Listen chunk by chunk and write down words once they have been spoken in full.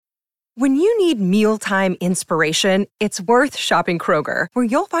When you need mealtime inspiration, it's worth shopping Kroger, where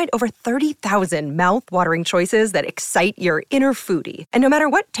you'll find over 30,000 mouth-watering choices that excite your inner foodie. And no matter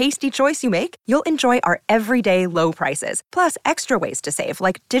what tasty choice you make, you'll enjoy our everyday low prices, plus extra ways to save,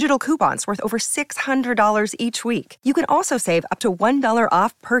 like digital coupons worth over $600 each week. You can also save up to $1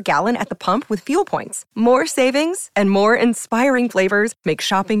 off per gallon at the pump with fuel points. More savings and more inspiring flavors make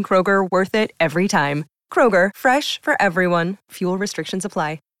shopping Kroger worth it every time. Kroger, fresh for everyone. Fuel restrictions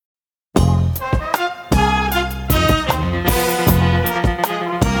apply.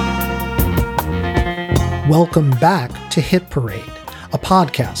 Welcome back to Hit Parade, a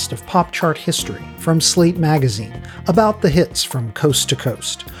podcast of pop chart history from Slate Magazine about the hits from coast to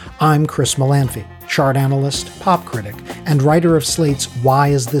coast. I'm Chris Molanphy, chart analyst, pop critic, and writer of Slate's Why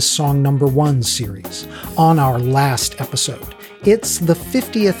Is This Song Number One series. On our last episode, it's the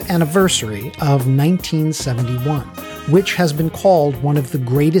 50th anniversary of 1971, which has been called one of the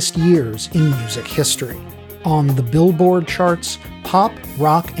greatest years in music history. On the Billboard charts, pop,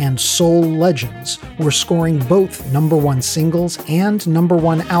 rock, and soul legends were scoring both number one singles and number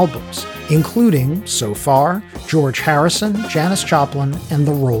one albums, including, so far, George Harrison, Janis Joplin, and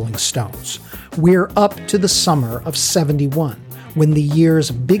the Rolling Stones. We're up to the summer of 71, when the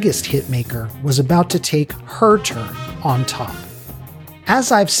year's biggest hitmaker was about to take her turn on top.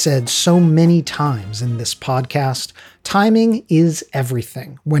 As I've said so many times in this podcast, timing is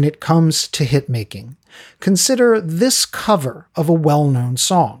everything when it comes to hitmaking. Consider this cover of a well-known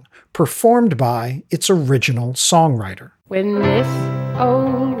song, performed by its original songwriter. When this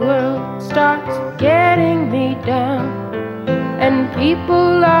old world starts getting me down, and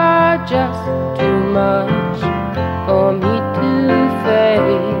people are just too much for me to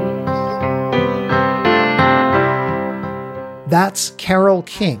face. That's Carole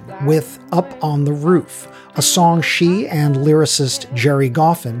King with Up on the Roof, a song she and lyricist Gerry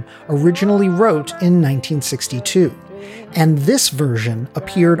Goffin originally wrote in 1962. And this version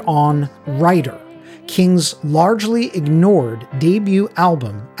appeared on Writer, King's largely ignored debut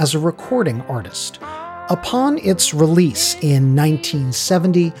album as a recording artist. Upon its release in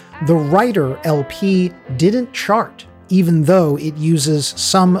 1970, the Writer LP didn't chart, even though it uses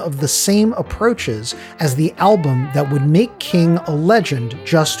some of the same approaches as the album that would make King a legend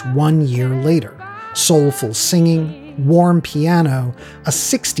just 1 year later. Soulful singing, warm piano, a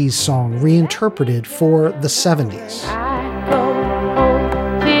 60s song reinterpreted for the 70s. I go home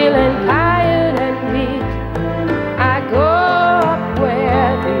feeling tired and weak. I go up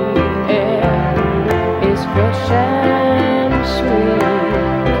where the air is fresh and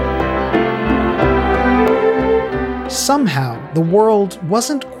sweet. Somehow, the world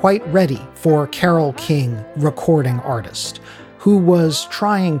wasn't quite ready for Carole King, recording artist, who was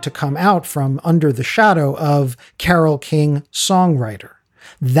trying to come out from under the shadow of Carole King, songwriter.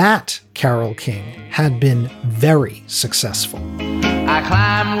 That Carole King had been very successful. I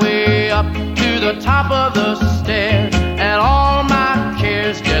climb way up to the top of the stairs, and all my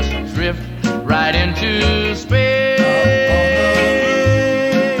cares just drift right into space.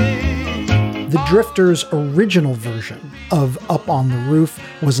 The Drifters' original version of Up on the Roof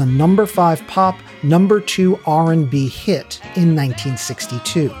was a number 5 pop, number 2 R&B hit in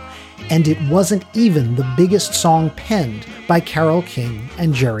 1962, and it wasn't even the biggest song penned by Carole King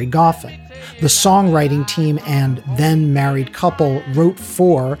and Gerry Goffin. The songwriting team and then married couple wrote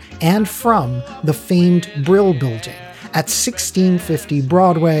for and from the famed Brill Building at 1650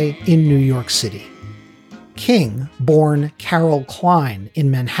 Broadway in New York City. King, born Carol Klein in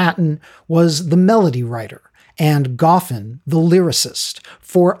Manhattan, was the melody writer, and Goffin the lyricist,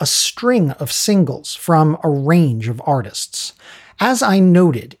 for a string of singles from a range of artists. As I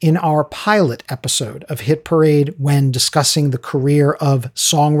noted in our pilot episode of Hit Parade when discussing the career of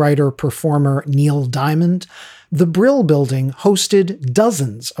songwriter-performer Neil Diamond, the Brill Building hosted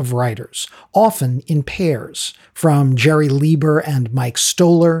dozens of writers, often in pairs, from Jerry Lieber and Mike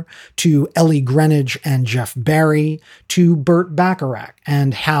Stoller, to Ellie Greenwich and Jeff Barry, to Burt Bacharach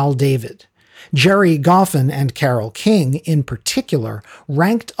and Hal David. Gerry Goffin and Carole King, in particular,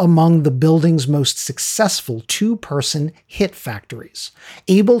 ranked among the building's most successful two-person hit factories,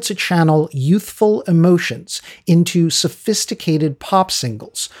 able to channel youthful emotions into sophisticated pop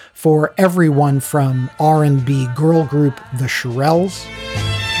singles for everyone from R&B girl group The Shirelles,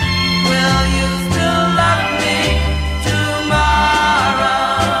 Will you still love me tomorrow?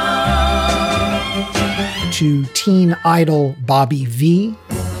 to teen idol Bobby V,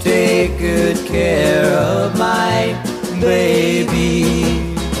 Take good care of my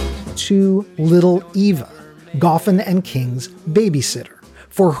baby. to Little Eva, Goffin and King's babysitter,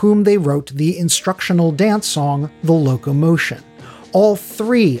 for whom they wrote the instructional dance song The Locomotion, All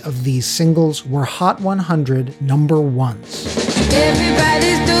three of these singles were Hot 100 number ones.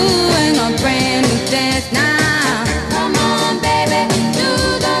 Everybody's doing a brand new dance now. Come on, baby, do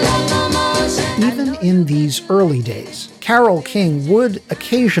the locomotion. Even in these early days, Carole King would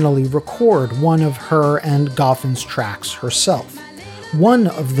occasionally record one of her and Goffin's tracks herself. One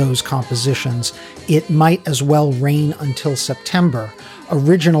of those compositions, It Might As Well Rain Until September,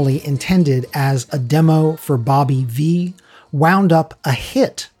 originally intended as a demo for Bobby Vee, wound up a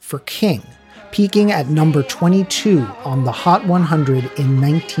hit for King, peaking at number 22 on the Hot 100 in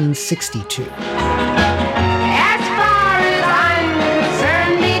 1962. As far as I'm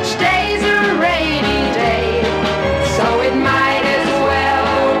concerned, each day's a rainy day, so it might as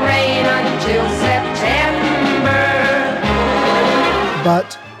well rain until September.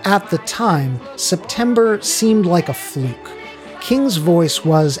 But at the time, September seemed like a fluke. King's voice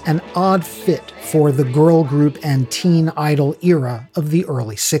was an odd fit for the girl group and teen idol era of the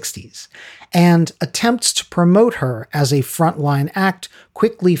early 60s, and attempts to promote her as a frontline act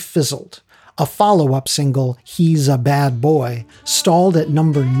quickly fizzled. A follow-up single, He's a Bad Boy, stalled at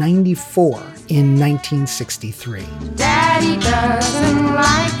number 94 in 1963. Daddy doesn't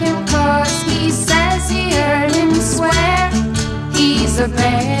like him 'cause he says he heard him swear he's a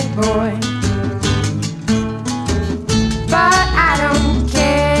bad boy. But I don't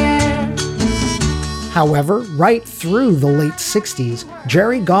care. However, right through the late 60s,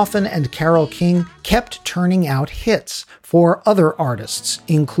 Gerry Goffin and Carole King kept turning out hits for other artists,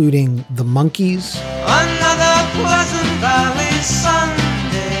 including The Monkees, Another Pleasant Valley Sunday.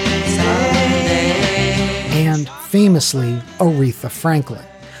 and famously Aretha Franklin.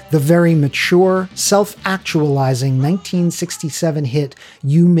 The very mature, self-actualizing 1967 hit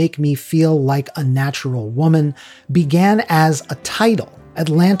You Make Me Feel Like a Natural Woman began as a title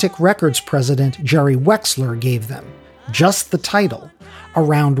Atlantic Records president Jerry Wexler gave them, just the title,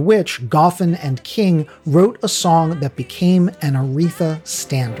 around which Goffin and King wrote a song that became an Aretha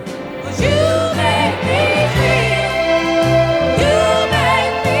standard. You make me feel. You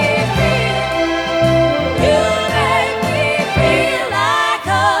make me feel. You make me feel like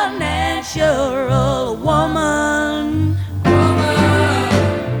a natural woman.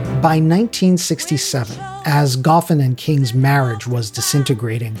 By 1967, as Goffin and King's marriage was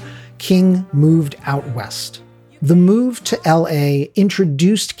disintegrating, King moved out west. The move to LA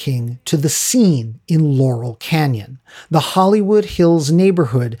introduced King to the scene in Laurel Canyon, the Hollywood Hills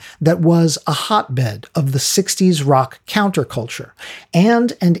neighborhood that was a hotbed of the 60s rock counterculture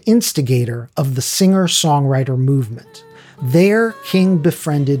and an instigator of the singer-songwriter movement. There, King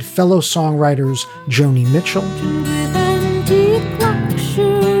befriended fellow songwriters Joni Mitchell, With antique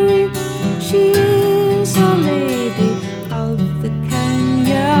luxury, she is a lady of the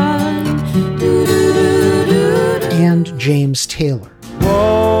canyon. Do-do-do-do-do. and James Taylor.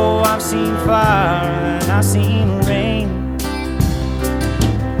 Whoa, I've seen fire and I've seen rain.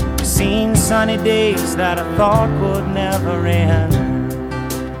 Seen sunny days that I thought would never end.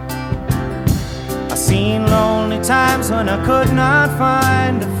 I've seen lonely times when I could not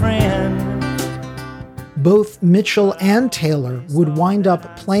find a friend. Both Mitchell and Taylor would wind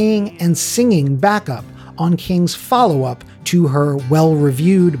up playing and singing backup on King's follow-up to her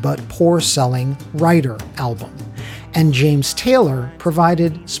well-reviewed but poor-selling Writer album. And James Taylor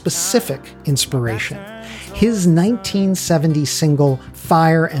provided specific inspiration. His 1970 single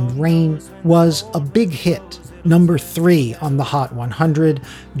Fire and Rain was a big hit, number 3 on the Hot 100,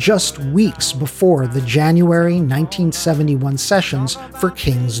 just weeks before the January 1971 sessions for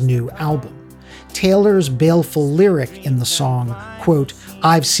King's new album. Taylor's baleful lyric in the song, quote,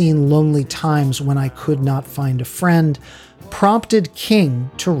 "I've seen lonely times when I could not find a friend," prompted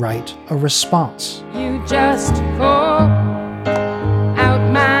King to write a response. You just call out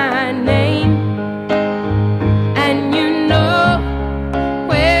my name, and you know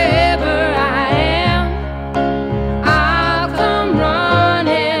wherever I am, I'll come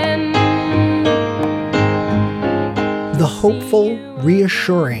running. The hopeful,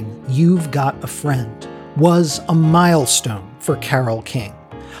 reassuring "You've Got a Friend" was a milestone for Carole King,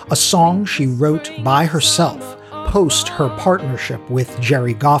 a song she wrote by herself post her partnership with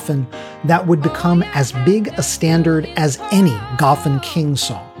Gerry Goffin that would become as big a standard as any Goffin-King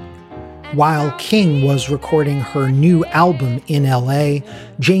song. While King was recording her new album in LA,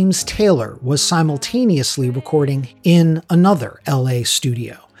 James Taylor was simultaneously recording in another LA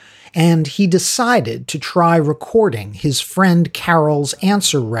studio. And he decided to try recording his friend Carole's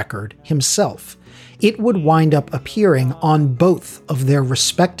answer record himself. It would wind up appearing on both of their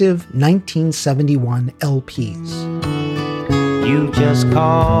respective 1971 LPs. You just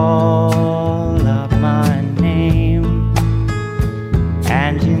call out my name,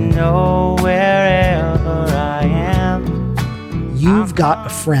 And you know wherever I am. You've Got a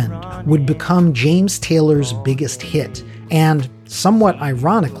Friend would become James Taylor's biggest hit, and somewhat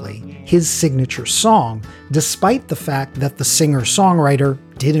ironically, his signature song, despite the fact that the singer-songwriter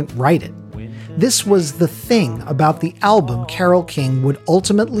didn't write it. This was the thing about the album Carole King would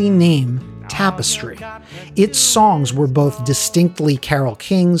ultimately name Tapestry. Its songs were both distinctly Carole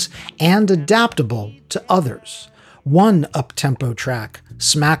King's and adaptable to others. One up-tempo track,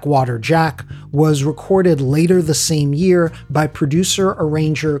 Smackwater Jack, was recorded later the same year by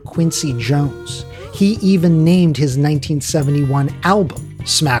producer-arranger Quincy Jones. He even named his 1971 album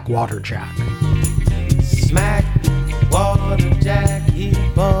Smackwater Jack. Smackwater Jack, he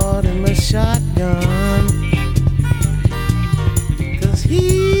bought him a shotgun, 'cause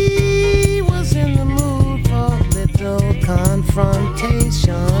he was in the mood for little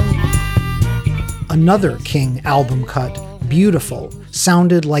confrontation. Another King album cut, Beautiful,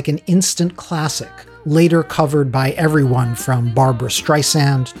 sounded like an instant classic, later covered by everyone from Barbra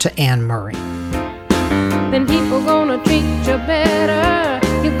Streisand to Anne Murray. Then people gonna treat you better.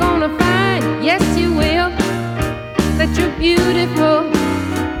 You're gonna find, yes you will, that you're beautiful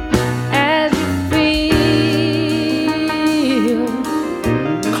as you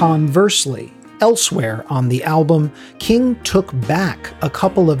feel. Conversely, elsewhere on the album, King took back a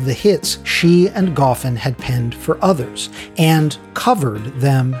couple of the hits she and Goffin had penned for others and covered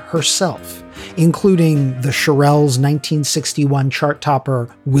them herself, including the Shirelles' 1961 chart topper,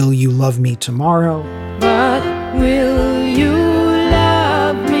 Will You Love Me Tomorrow? But will you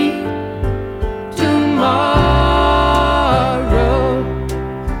love me tomorrow?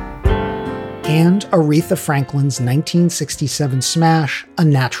 And Aretha Franklin's 1967 smash, A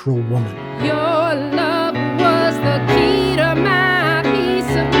Natural Woman. Your love was the key to my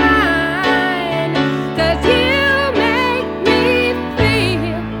peace of mind, 'cause you make me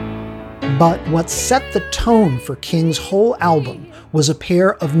feel. But what set the tone for King's whole album was a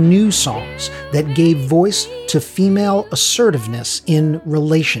pair of new songs that gave voice to female assertiveness in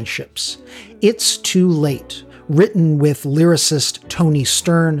relationships. It's Too Late, written with lyricist Tony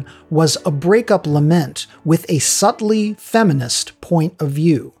Stern, was a breakup lament with a subtly feminist point of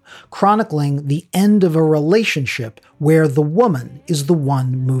view, chronicling the end of a relationship where the woman is the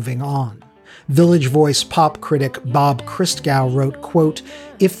one moving on. Village Voice pop critic Bob Christgau wrote, quote,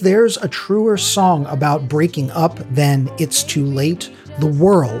 "If there's a truer song about breaking up than It's Too Late, the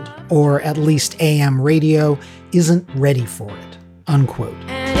world, or at least AM radio, isn't ready for it," unquote.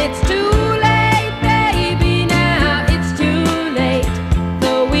 And it's too late, baby, now it's too late.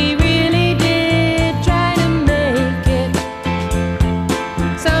 Though we really did try to make it.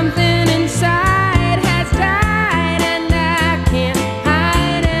 Something inside has died and I can't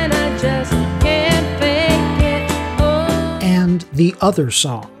hide and I just can't fake it. Oh. And the other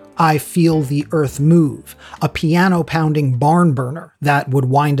song, I Feel the Earth Move, a piano-pounding barn burner that would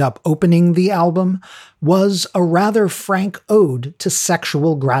wind up opening the album, was a rather frank ode to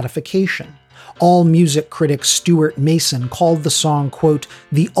sexual gratification. All music critic Stuart Mason called the song, quote,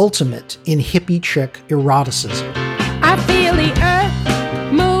 "the ultimate in hippie chick eroticism." I feel the earth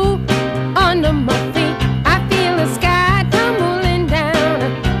move under my feet. I feel the sky tumbling down.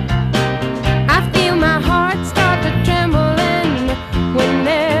 I feel my heart start to tremble and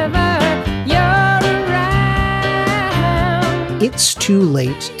whenever you're around. It's Too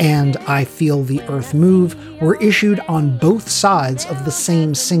Late and I Feel the Earth Move were issued on both sides of the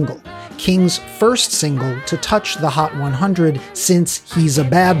same single, King's first single to touch the Hot 100 since He's a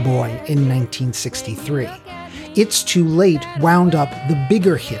Bad Boy in 1963. It's Too Late wound up the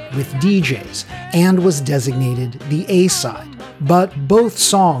bigger hit with DJs and was designated the A-side, but both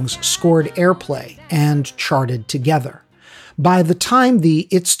songs scored airplay and charted together. By the time the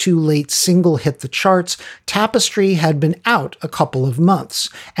It's Too Late single hit the charts, Tapestry had been out a couple of months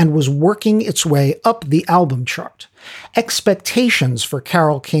and was working its way up the album chart. Expectations for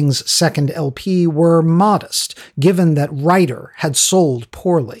Carole King's second LP were modest, given that Writer had sold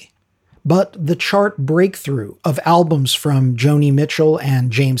poorly. But the chart breakthrough of albums from Joni Mitchell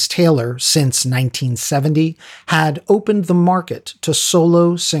and James Taylor since 1970 had opened the market to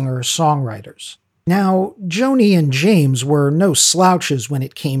solo singer-songwriters. Now, Joni and James were no slouches when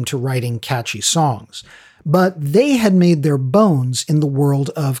it came to writing catchy songs, but they had made their bones in the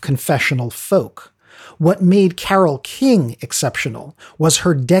world of confessional folk. What made Carole King exceptional was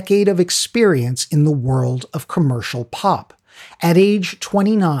her decade of experience in the world of commercial pop. At age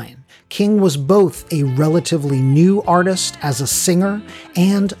 29, King was both a relatively new artist as a singer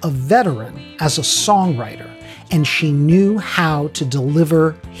and a veteran as a songwriter, and she knew how to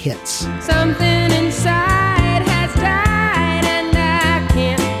deliver hits. Something inside has died and I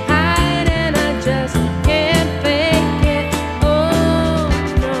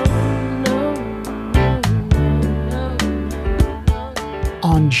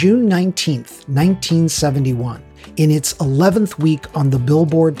June 19th, 1971, in its 11th week on the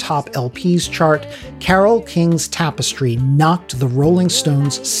Billboard Top LPs chart, Carole King's Tapestry knocked the Rolling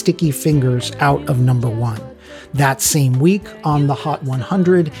Stones' Sticky Fingers out of number 1. That same week, on the Hot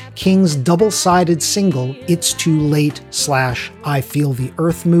 100, King's double-sided single, It's Too Late / I Feel the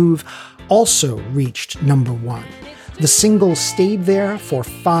Earth Move, also reached number 1. The single stayed there for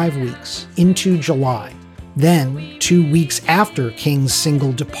 5 weeks, into July. Then, 2 weeks after King's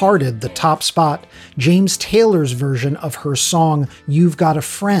single departed the top spot, James Taylor's version of her song You've Got a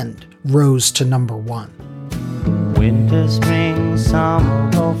Friend rose to number 1. Winter, spring, summer,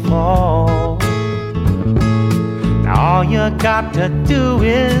 or fall. Now all you got to do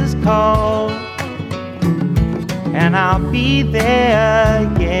is call, and I'll be there,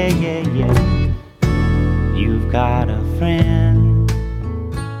 yeah. You've got a friend.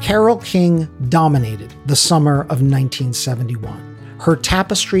 Carole King dominated the summer of 1971. Her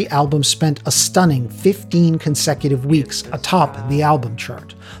Tapestry album spent a stunning 15 consecutive weeks atop the album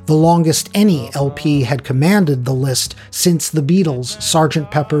chart, the longest any LP had commanded the list since the Beatles'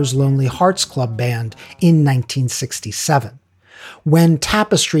 Sgt. Pepper's Lonely Hearts Club Band in 1967. When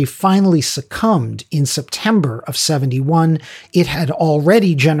Tapestry finally succumbed in September of 71, it had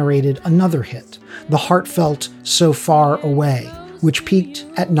already generated another hit, the heartfelt So Far Away, which peaked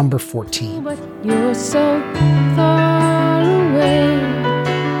at number 14. But you're so far away.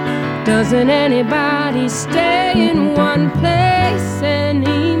 Doesn't anybody stay in one place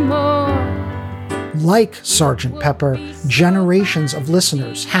anymore? Like Sgt. Pepper, generations of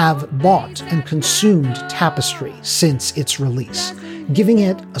listeners have bought and consumed Tapestry since its release, giving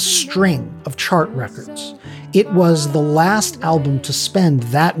it a string of chart records. It was the last album to spend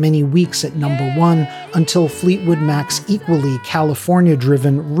that many weeks at number 1 until Fleetwood Mac's equally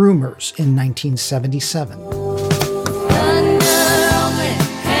California-driven Rumors in 1977.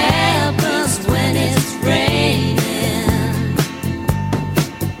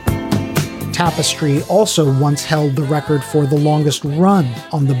 Tapestry also once held the record for the longest run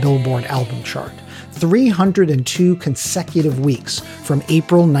on the Billboard album chart, 302 consecutive weeks from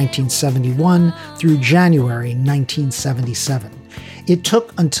April 1971 through January 1977. It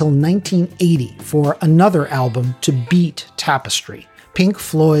took until 1980 for another album to beat Tapestry, Pink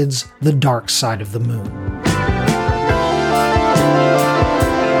Floyd's The Dark Side of the Moon.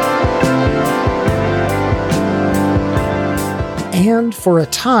 And for a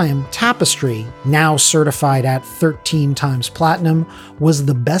time, Tapestry, now certified at 13 times platinum, was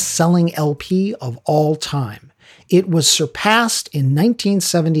the best-selling LP of all time. It was surpassed in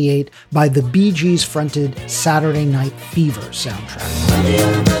 1978 by the Bee Gees-fronted Saturday Night Fever soundtrack.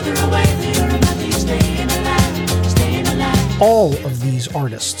 All of these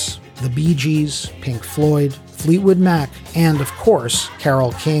artists, the Bee Gees, Pink Floyd, Fleetwood Mac, and of course,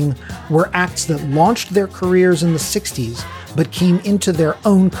 Carole King, were acts that launched their careers in the 60s but came into their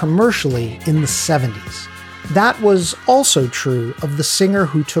own commercially in the 70s. That was also true of the singer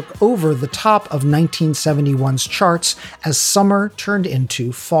who took over the top of 1971's charts as summer turned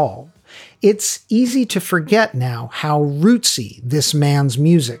into fall. It's easy to forget now how rootsy this man's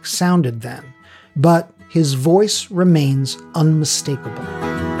music sounded then, but his voice remains unmistakable.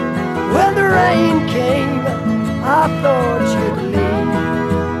 When the rain came, I thought you'd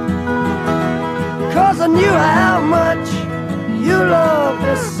leave, 'cause I knew how much you love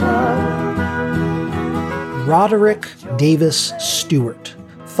the sun. Roderick Davis Stewart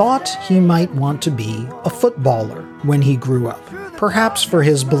thought he might want to be a footballer when he grew up, perhaps for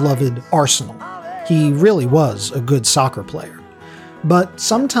his beloved Arsenal. He really was a good soccer player. But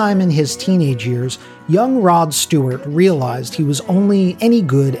sometime in his teenage years, young Rod Stewart realized he was only any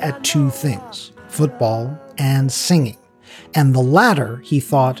good at 2 things, football and singing. And the latter, he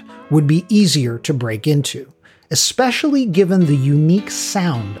thought, would be easier to break into, especially given the unique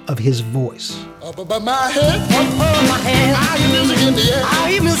sound of his voice. Up above my head, I hear music in the air. I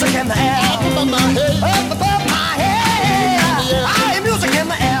hear music in the air. Up above my head, I hear music in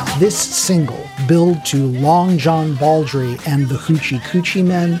the air. This single, billed to Long John Baldry and the Hoochie Coochie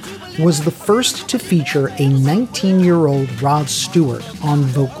Men, was the first to feature a 19-year-old Rod Stewart on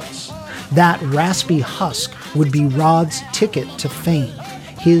vocals. That raspy husk would be Rod's ticket to fame,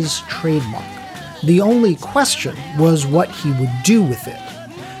 his trademark. The only question was what he would do with it.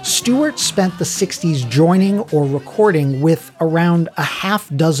 Stewart spent the 60s joining or recording with around a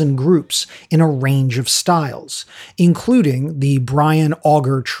half-dozen groups in a range of styles, including the Brian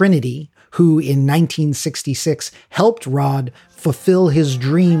Auger Trinity, who in 1966 helped Rod fulfill his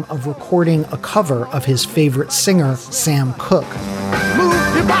dream of recording a cover of his favorite singer, Sam Cooke.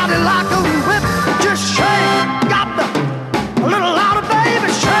 Move your body like a whip, just shake, got the little louder,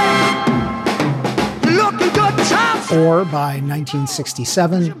 baby, shake. Or by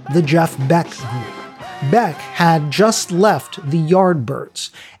 1967, the Jeff Beck Group. Beck had just left the Yardbirds,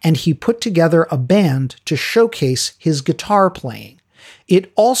 and he put together a band to showcase his guitar playing.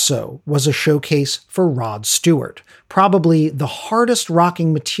 It also was a showcase for Rod Stewart, probably the hardest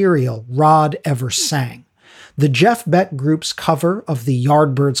rocking material Rod ever sang. The Jeff Beck Group's cover of the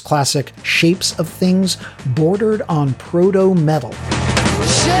Yardbirds' classic Shapes of Things bordered on proto-metal.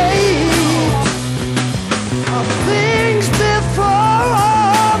 Shapes of things before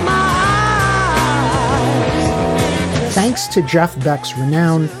my eyes. Thanks to Jeff Beck's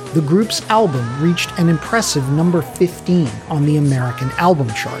renown, the group's album reached an impressive number 15 on the American album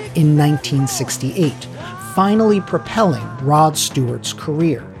chart in 1968, finally propelling Rod Stewart's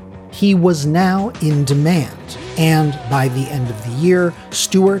career. He was now in demand, and by the end of the year,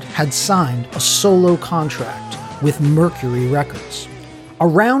 Stewart had signed a solo contract with Mercury Records.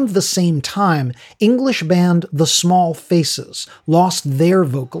 Around the same time, English band The Small Faces lost their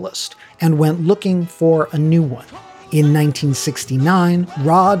vocalist and went looking for a new one. In 1969,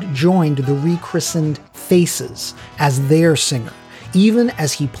 Rod joined the rechristened Faces as their singer, even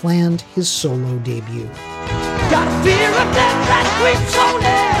as he planned his solo debut. Got a fear of death that creeps on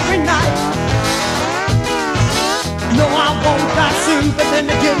every night. No, I won't die soon, but then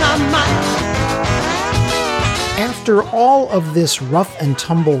again I might. After all of this rough and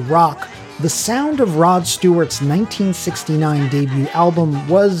tumble rock, the sound of Rod Stewart's 1969 debut album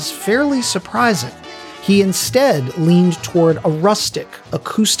was fairly surprising. He instead leaned toward a rustic,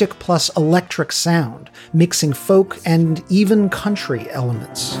 acoustic plus electric sound, mixing folk and even country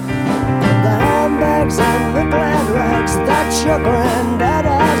elements. The handbags and the glad rags that your granddad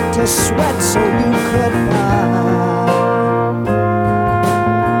had to sweat so you could buy.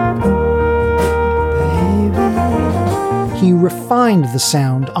 Baby. He refined the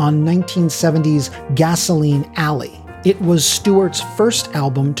sound on 1970's Gasoline Alley. It was Stewart's first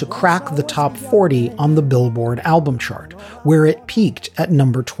album to crack the top 40 on the Billboard album chart, where it peaked at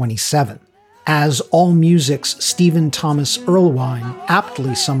number 27. As AllMusic's Stephen Thomas Erlewine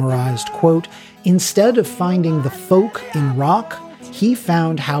aptly summarized, quote, "Instead of finding the folk in rock, he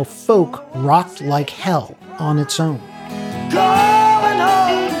found how folk rocked like hell on its own." Going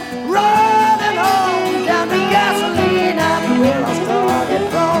home, running home, down to Gasoline Alley where I started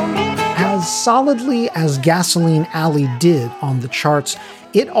from. As solidly as Gasoline Alley did on the charts,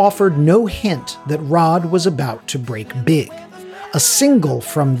 it offered no hint that Rod was about to break big. A single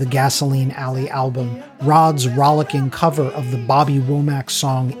from the Gasoline Alley album, Rod's rollicking cover of the Bobby Womack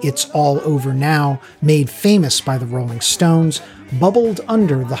song It's All Over Now, made famous by the Rolling Stones, bubbled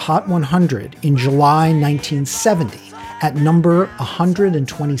under the Hot 100 in July 1970 at number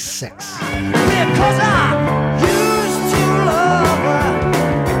 126. Because I used to love her,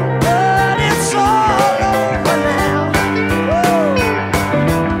 but it's all over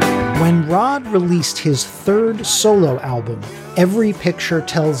now. When Rod released his third solo album, Every Picture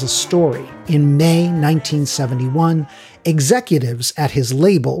Tells a Story, in May 1971, executives at his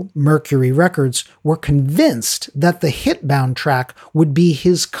label, Mercury Records, were convinced that the hit-bound track would be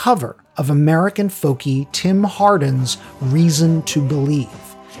his cover of American folkie Tim Hardin's Reason to Believe.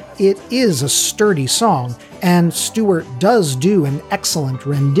 It is a sturdy song, and Stewart does do an excellent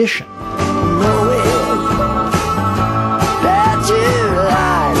rendition. That you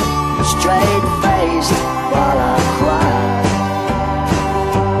lied, straight-faced while I cried.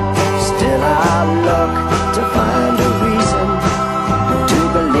 Still I look to find a reason to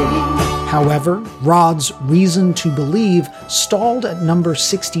believe. However, Rod's Reason to Believe stalled at number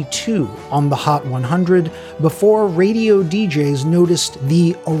 62 on the Hot 100 before radio DJs noticed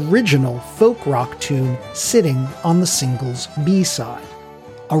the original folk rock tune sitting on the single's B-side.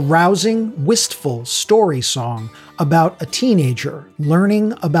 A rousing, wistful story song about a teenager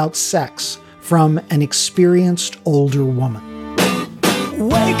learning about sex from an experienced older woman.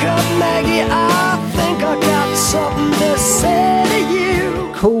 Wake up, Maggie, I think I got something to say to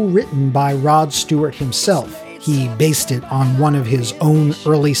you. Co-written by Rod Stewart himself, he based it on one of his own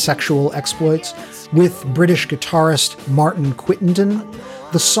early sexual exploits, with British guitarist Martin Quittenden.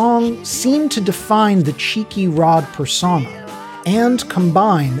 The song seemed to define the cheeky Rod persona and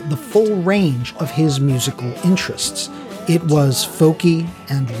combine the full range of his musical interests. It was folky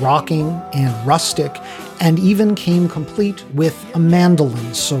and rocking and rustic, and even came complete with a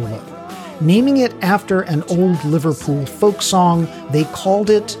mandolin solo. Naming it after an old Liverpool folk song, they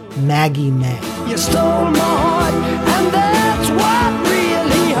called it Maggie May. You stole my heart, and that's what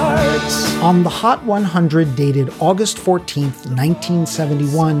really hurts. On the Hot 100 dated August 14th,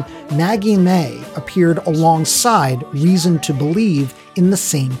 1971, Maggie May appeared alongside Reason to Believe in the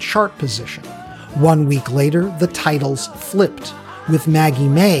same chart position. 1 week later, the titles flipped, with Maggie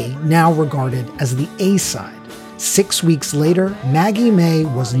May now regarded as the A-side. 6 weeks later, Maggie May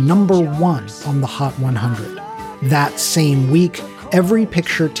was number 1 on the Hot 100. That same week, Every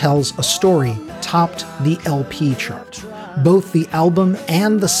Picture Tells a Story topped the LP chart. Both the album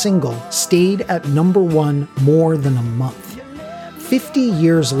and the single stayed at number 1 more than a month. 50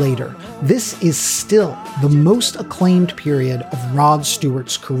 years later, this is still the most acclaimed period of Rod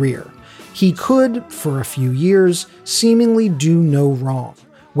Stewart's career. He could, for a few years, seemingly do no wrong.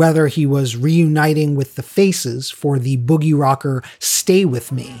 Whether he was reuniting with the Faces for the boogie rocker Stay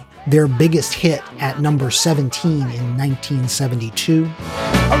With Me, their biggest hit at number 17 in 1972.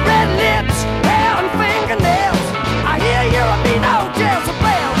 Red lips, hair and fingernails. I hear you and me no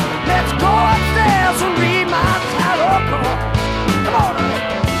Jezebel. Let's go upstairs and read my tarot card. Come on,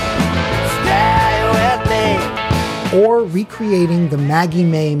 stay with me. Or recreating the Maggie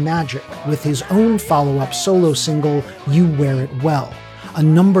May magic with his own follow-up solo single, You Wear It Well, a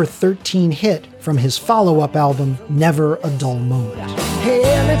number 13 hit from his follow-up album, Never a Dull Moment.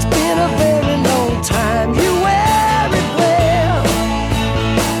 Hell, it's been a very long time. You wear it well.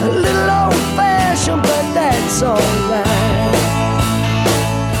 A little old-fashioned, but that's all right.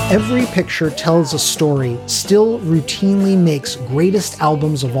 Every Picture Tells a Story still routinely makes greatest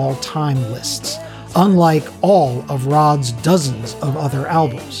albums of all time lists, unlike all of Rod's dozens of other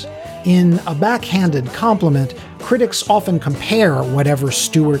albums. In a backhanded compliment, critics often compare whatever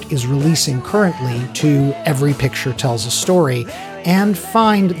Stewart is releasing currently to Every Picture Tells a Story and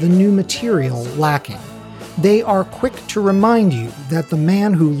find the new material lacking. They are quick to remind you that the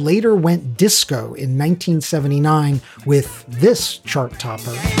man who later went disco in 1979 with this chart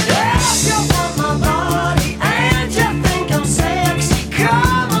topper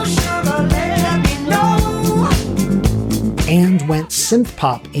and went synth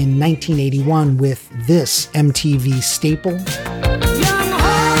pop in 1981 with this MTV staple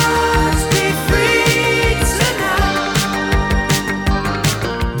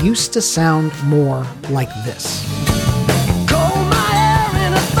used to sound more like this. Comb my hair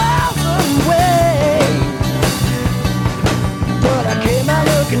in 1,000 ways, but I came out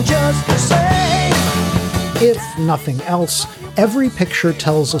looking just the same. If nothing else, Every Picture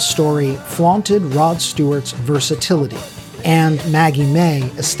Tells a Story flaunted Rod Stewart's versatility, and Maggie May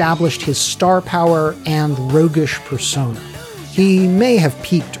established his star power and roguish persona. He may have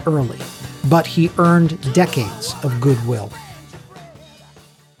peaked early, but he earned decades of goodwill.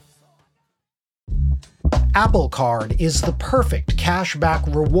 Apple Card is the perfect cashback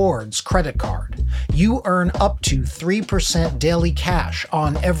rewards credit card. You earn up to 3% daily cash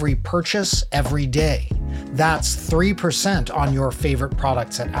on every purchase every day. That's 3% on your favorite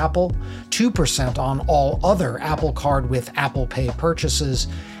products at Apple, 2% on all other Apple Card with Apple Pay purchases,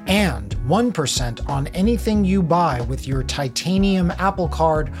 and 1% on anything you buy with your titanium Apple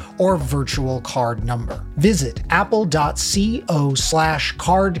Card or virtual card number. Visit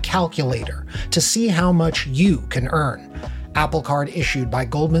apple.co/card calculator to see how much you can earn. Apple Card issued by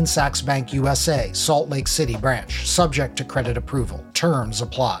Goldman Sachs Bank USA, Salt Lake City branch, subject to credit approval. Terms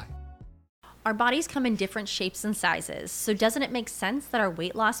apply. Our bodies come in different shapes and sizes, so doesn't it make sense that our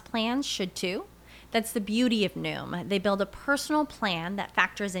weight loss plans should too? That's the beauty of Noom. They build a personal plan that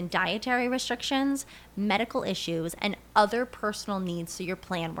factors in dietary restrictions, medical issues, and other personal needs so your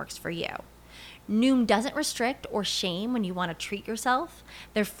plan works for you. Noom doesn't restrict or shame when you want to treat yourself.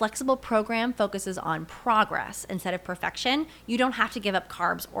 Their flexible program focuses on progress instead of perfection. You don't have to give up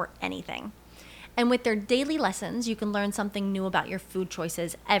carbs or anything. And with their daily lessons, you can learn something new about your food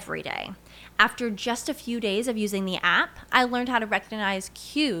choices every day. After just a few days of using the app, I learned how to recognize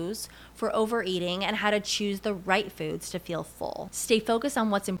cues for overeating and how to choose the right foods to feel full. Stay focused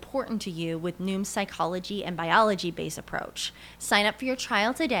on what's important to you with Noom's psychology and biology-based approach. Sign up for your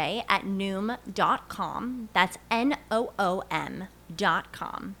trial today at Noom.com. That's NOOM.com.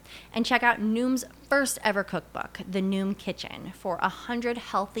 And check out Noom's first ever cookbook, The Noom Kitchen, for 100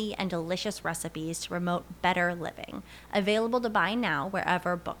 healthy and delicious recipes to promote better living. Available to buy now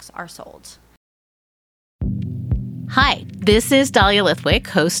wherever books are sold. Hi, this is Dahlia Lithwick,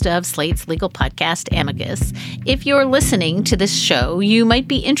 host of Slate's legal podcast, Amicus. If you're listening to this show, you might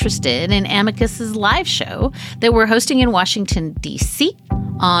be interested in Amicus's live show that we're hosting in Washington, D.C.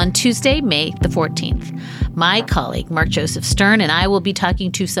 on Tuesday, May the 14th. My colleague, Mark Joseph Stern, and I will be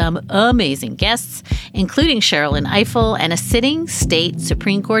talking to some amazing guests, including Sherrilyn Ifill and a sitting state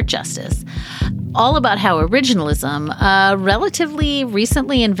Supreme Court justice, all about how originalism, a relatively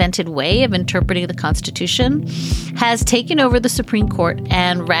recently invented way of interpreting the Constitution, has taken over the Supreme Court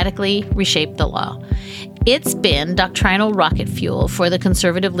and radically reshaped the law. It's been doctrinal rocket fuel for the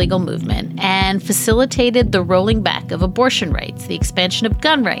conservative legal movement and facilitated the rolling back of abortion rights, the expansion of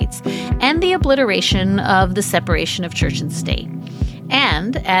gun rights, and the obliteration of the separation of church and state.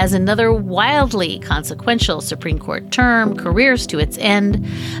 And as another wildly consequential Supreme Court term careers to its end,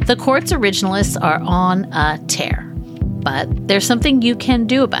 the court's originalists are on a tear. But there's something you can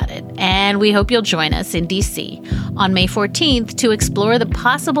do about it, and we hope you'll join us in D.C. on May 14th to explore the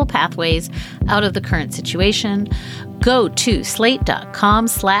possible pathways out of the current situation. Go to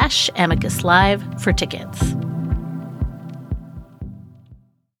slate.com/Amicus Live for tickets.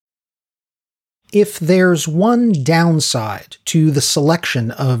 If there's one downside to the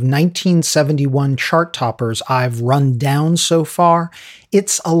selection of 1971 chart toppers I've run down so far,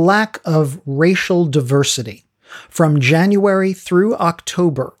 it's a lack of racial diversity. From January through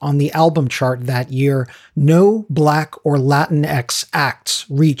October on the album chart that year, no Black or Latinx acts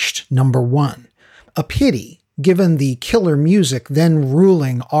reached number one. A pity, given the killer music then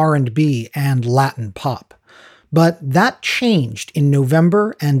ruling R&B and Latin pop. But that changed in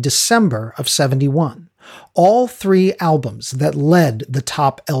November and December of 71. All three albums that led the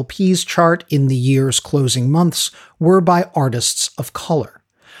top LPs chart in the year's closing months were by artists of color.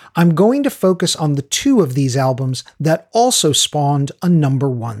 I'm going to focus on the two of these albums that also spawned a number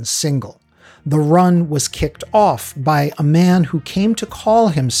one single. The run was kicked off by a man who came to call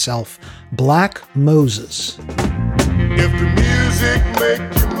himself Black Moses. If the music make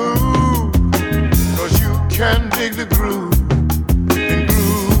you move, 'cause you can dig the groove and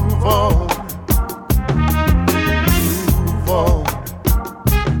groove on. Groove on.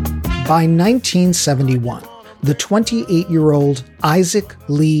 By 1971, the 28-year-old Isaac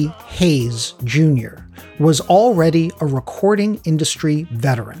Lee Hayes Jr. was already a recording industry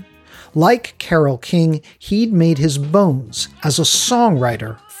veteran. Like Carole King, he'd made his bones as a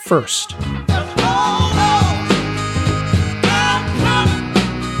songwriter first.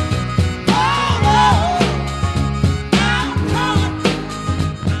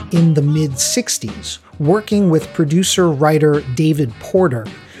 In the mid-60s, working with producer-writer David Porter,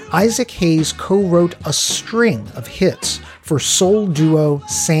 Isaac Hayes co-wrote a string of hits for soul duo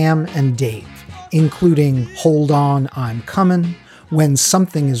Sam and Dave, including Hold On, I'm Comin', When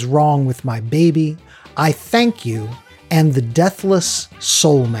Something Is Wrong With My Baby, I Thank You, and The Deathless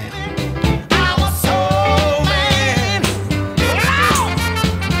Soul Man.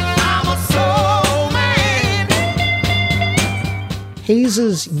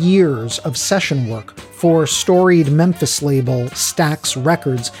 Hayes' years of session work for storied Memphis label Stax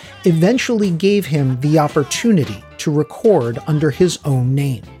Records eventually gave him the opportunity to record under his own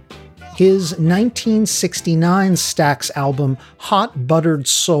name. His 1969 Stax album Hot Buttered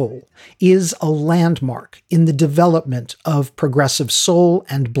Soul is a landmark in the development of progressive soul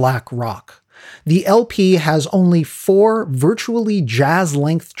and black rock. The LP has only 4 virtually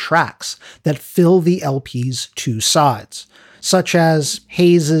jazz-length tracks that fill the LP's two sides, such as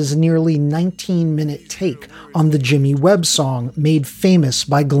Hayes' nearly 19-minute take on the Jimmy Webb song made famous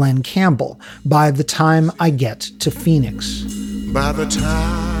by Glenn Campbell, By the Time I Get to Phoenix. By the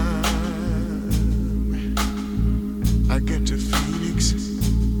time I get to Phoenix,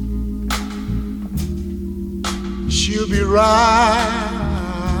 she'll be rising.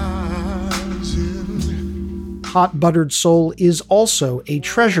 Hot Buttered Soul is also a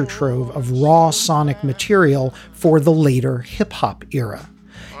treasure trove of raw sonic material for the later hip-hop era.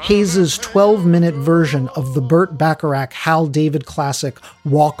 Hayes' 12-minute version of the Burt Bacharach Hal David classic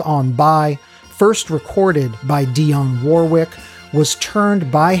Walk On By, first recorded by Dionne Warwick, was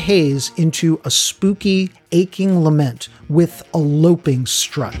turned by Hayes into a spooky, aching lament with a loping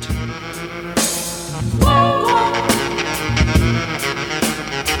strut.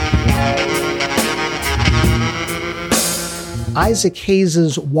 Isaac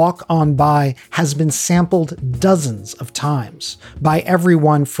Hayes' Walk On By has been sampled dozens of times by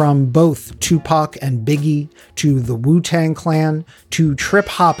everyone from both Tupac and Biggie, to the Wu-Tang Clan, to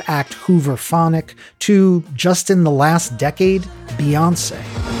trip-hop act Hoover Phonic, to, just in the last decade, Beyoncé.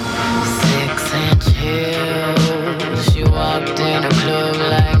 6-inch heels, she walked in a club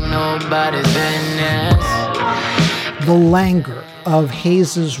like nobody's business. The languor of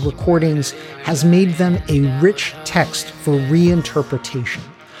Hayes' recordings has made them a rich text for reinterpretation.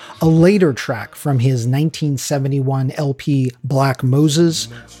 A later track from his 1971 LP Black Moses,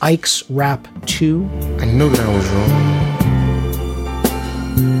 Ike's Rap 2. I know that I was wrong.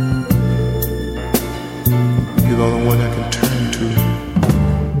 You're the only one I can turn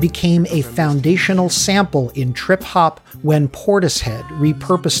to. Became a foundational sample in trip-hop when Portishead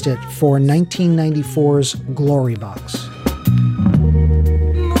repurposed it for 1994's Glory Box.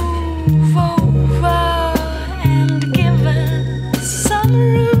 Move over.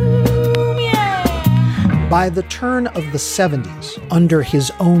 By the turn of the 70s, under his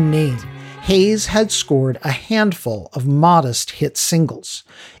own name, Hayes had scored a handful of modest hit singles.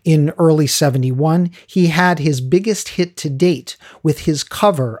 In early 71, he had his biggest hit to date with his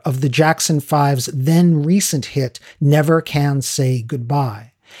cover of the Jackson 5's then recent hit, Never Can Say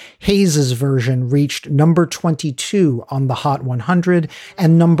Goodbye. Hayes' version reached number 22 on the Hot 100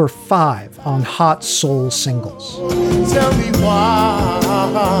 and number 5 on Hot Soul Singles. Tell me why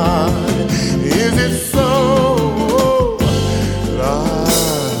is it so that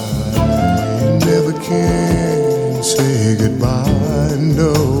I never can say goodbye?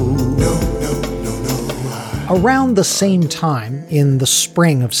 No. Around the same time, in the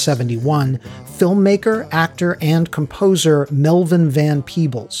spring of 71, filmmaker, actor, and composer Melvin Van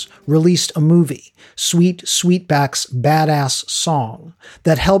Peebles released a movie, Sweet Sweetback's Badass Song,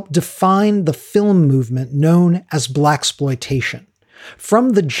 that helped define the film movement known as blaxploitation.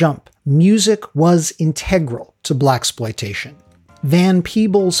 From the jump, music was integral to blaxploitation. Van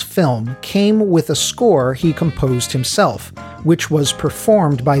Peebles' film came with a score he composed himself, which was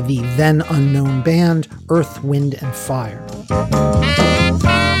performed by the then unknown band Earth, Wind and Fire.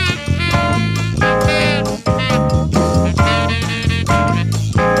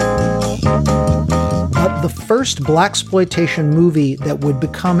 But the first blaxploitation movie that would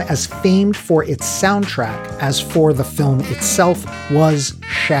become as famed for its soundtrack as for the film itself was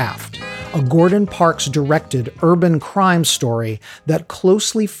Shaft, a Gordon Parks-directed urban crime story that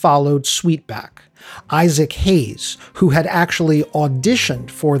closely followed Sweetback. Isaac Hayes, who had actually auditioned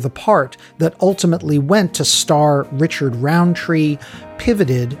for the part that ultimately went to star Richard Roundtree,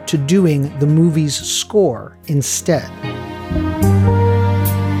 pivoted to doing the movie's score instead.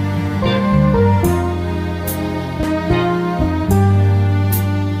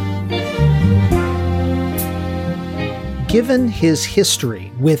 Given his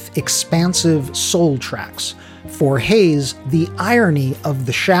history with expansive soul tracks, for Hayes, the irony of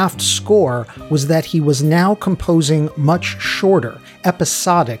the Shaft score was that he was now composing much shorter,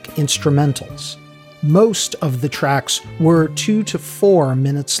 episodic instrumentals. Most of the tracks were 2 to 4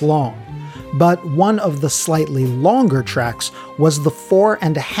 minutes long, but one of the slightly longer tracks was the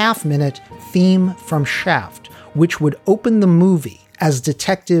 4.5-minute theme from Shaft, which would open the movie as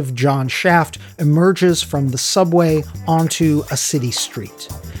Detective John Shaft emerges from the subway onto a city street.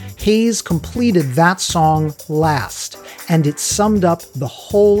 Hayes completed that song last, and it summed up the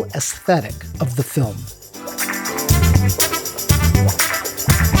whole aesthetic of the film.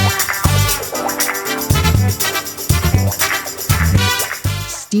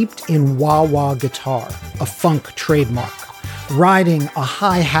 Steeped in wah-wah guitar, a funk trademark, riding a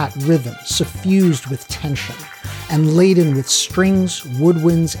hi-hat rhythm suffused with tension, and laden with strings,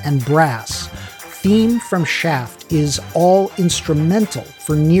 woodwinds, and brass, Theme from Shaft is all instrumental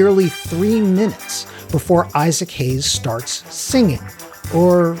for nearly 3 minutes before Isaac Hayes starts singing,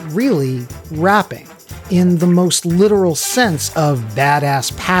 or really rapping, in the most literal sense of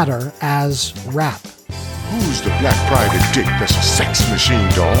badass patter as rap. Who's the black private dick that's a sex machine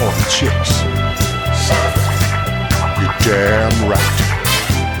to all the chicks? You're damn right.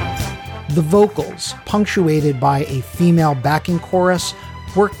 The vocals, punctuated by a female backing chorus,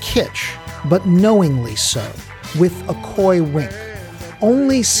 were kitsch, but knowingly so, with a coy wink.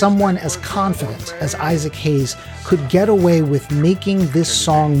 Only someone as confident as Isaac Hayes could get away with making this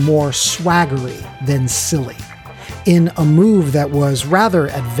song more swaggery than silly. In a move that was rather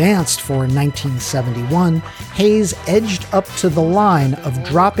advanced for 1971, Hayes edged up to the line of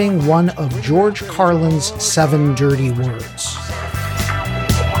dropping one of George Carlin's 7 dirty words.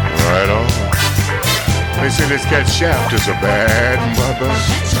 Right on. They say this cat Shaft is a bad mother.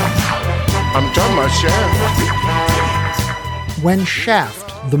 I'm talking about Shaft. When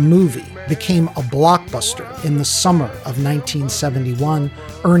Shaft, the movie, became a blockbuster in the summer of 1971,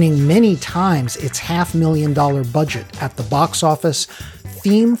 earning many times its $500,000 budget at the box office,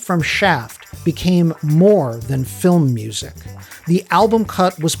 Theme from Shaft became more than film music. The album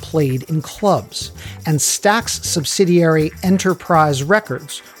cut was played in clubs, and Stax subsidiary Enterprise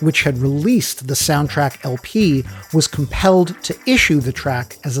Records, which had released the soundtrack LP, was compelled to issue the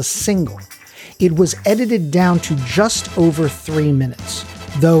track as a single. It was edited down to just over 3 minutes,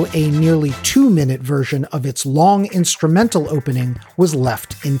 though a nearly 2-minute version of its long instrumental opening was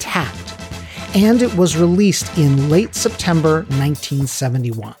left intact. And it was released in late September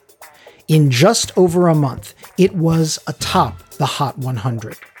 1971. In just over a month, it was atop the Hot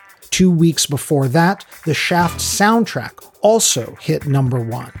 100. 2 weeks before that, the Shaft soundtrack also hit number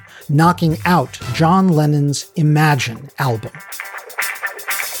 1, knocking out John Lennon's Imagine album.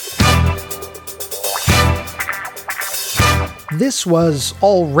 This was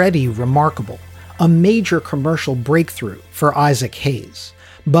already remarkable. a major commercial breakthrough for Isaac Hayes.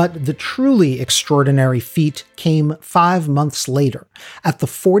 But the truly extraordinary feat came 5 months later at the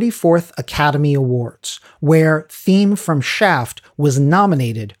 44th Academy Awards, where Theme from Shaft was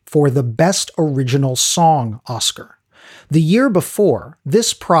nominated for the Best Original Song Oscar. The year before,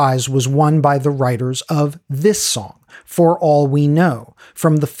 this prize was won by the writers of this song, For All We Know,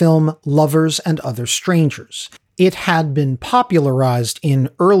 from the film Lovers and Other Strangers. It had been popularized in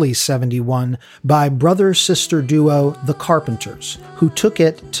early '71 by brother-sister duo The Carpenters, who took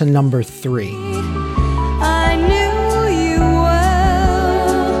it to number 3. I knew you well,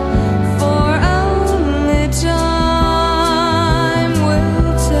 for only time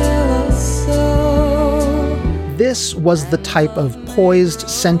will tell us so. This was the type of poised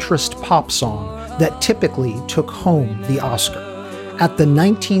centrist pop song that typically took home the Oscar. At the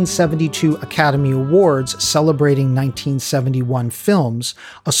 1972 Academy Awards celebrating 1971 films,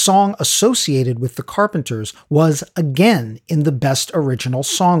 a song associated with the Carpenters was again in the Best Original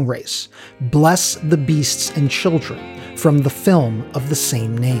Song race, Bless the Beasts and Children, from the film of the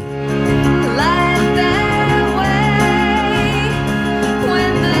same name.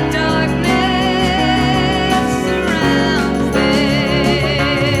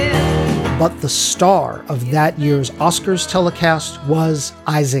 But the star of that year's Oscars telecast was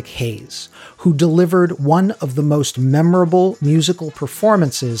Isaac Hayes, who delivered one of the most memorable musical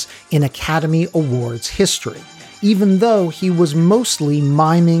performances in Academy Awards history, even though he was mostly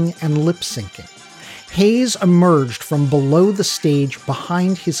miming and lip-syncing. Hayes emerged from below the stage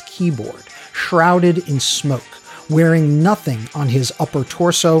behind his keyboard, shrouded in smoke, wearing nothing on his upper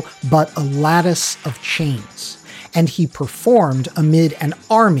torso but a lattice of chains. And he performed amid an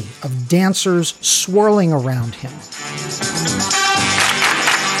army of dancers swirling around him. Who's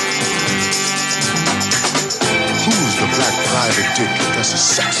the black private dick that's a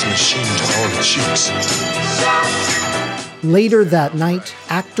sex machine to all the chicks? Later that night,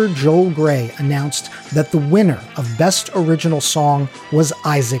 actor Joel Grey announced that the winner of Best Original Song was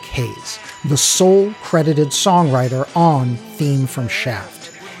Isaac Hayes, the sole credited songwriter on Theme from Shaft.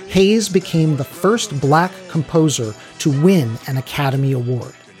 Hayes became the first Black composer to win an Academy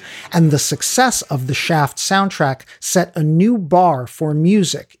Award. And the success of the Shaft soundtrack set a new bar for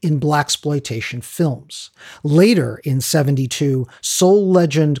music in blaxploitation films. Later in '72, soul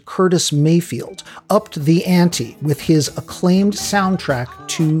legend Curtis Mayfield upped the ante with his acclaimed soundtrack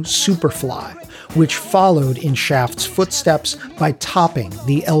to Superfly, which followed in Shaft's footsteps by topping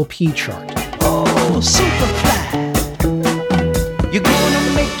the LP chart. Oh, Superfly. You're gonna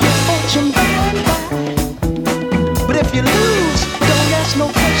make your fortune by. But if you lose, don't ask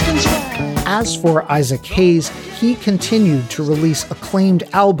no questions why. As for Isaac Hayes, he continued to release acclaimed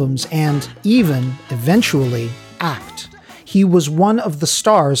albums and even, eventually, act. He was one of the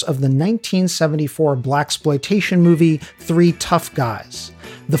stars of the 1974 blaxploitation movie Three Tough Guys.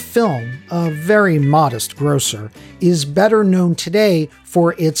 The film, a very modest grosser, is better known today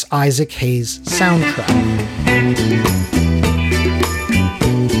for its Isaac Hayes soundtrack.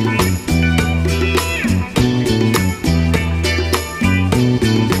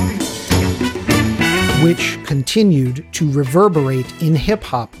 Which continued to reverberate in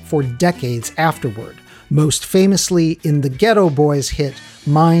hip-hop for decades afterward, most famously in the Ghetto Boys hit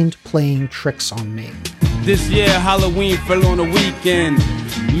Mind Playing Tricks on Me. This year Halloween fell on a weekend.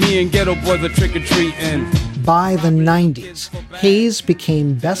 Me and Ghetto Boys are trick-or-treating. By the 90s, Hayes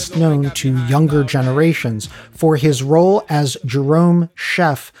became best known to younger generations for his role as Jerome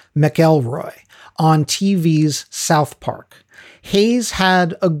Chef McElroy on TV's South Park. Hayes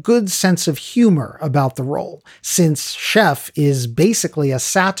had a good sense of humor about the role, since Chef is basically a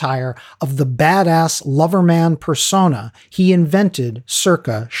satire of the badass loverman persona he invented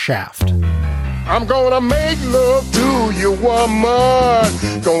circa Shaft. I'm gonna make love to you, woman.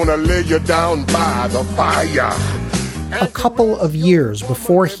 Gonna lay you down by the fire. A couple of years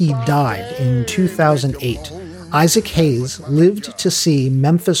before he died in 2008, Isaac Hayes lived to see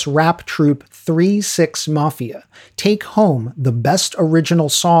Memphis rap troupe 3 6 Mafia take home the Best Original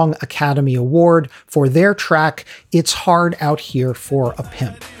Song Academy Award for their track It's Hard Out Here for a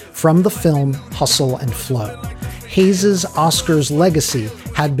Pimp, from the film Hustle and Flow. Hayes' Oscars legacy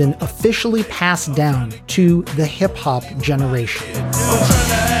had been officially passed down to the hip-hop generation. I'm trying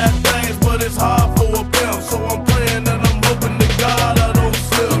to have things, but it's hard for a pimp, so I'm praying and I'm hoping to God I don't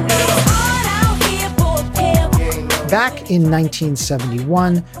slip. Back in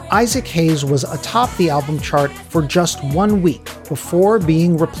 1971, Isaac Hayes was atop the album chart for just 1 week before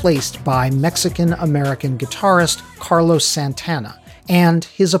being replaced by Mexican-American guitarist Carlos Santana and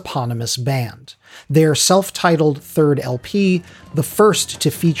his eponymous band. Their self-titled third LP, the first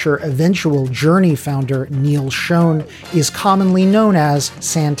to feature eventual Journey founder Neil Schon, is commonly known as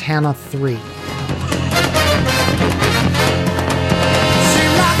Santana 3.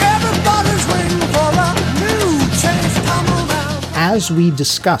 As we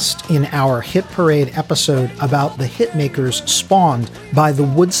discussed in our Hit Parade episode about the hitmakers spawned by the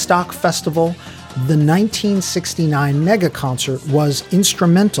Woodstock Festival, the 1969 mega concert was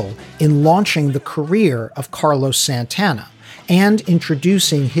instrumental in launching the career of Carlos Santana and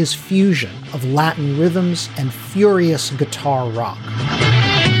introducing his fusion of Latin rhythms and furious guitar rock.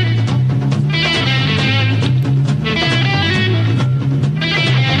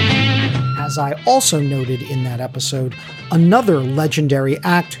 As I also noted in that episode, another legendary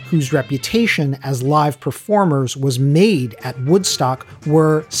act whose reputation as live performers was made at Woodstock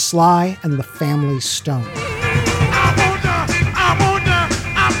were Sly and the Family Stone.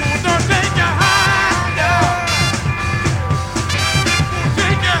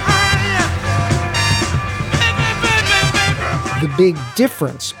 The big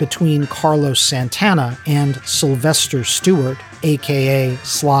difference between Carlos Santana and Sylvester Stewart, aka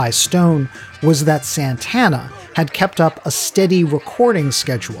Sly Stone, was that Santana had kept up a steady recording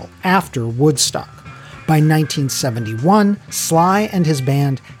schedule after Woodstock. By 1971, Sly and his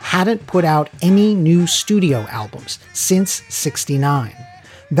band hadn't put out any new studio albums since '69.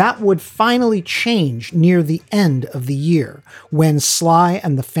 That would finally change near the end of the year when Sly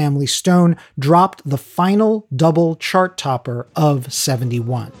and the Family Stone dropped the final double chart topper of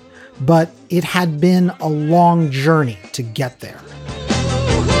 '71. But it had been a long journey to get there.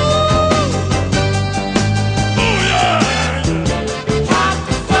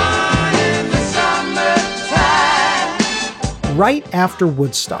 Right after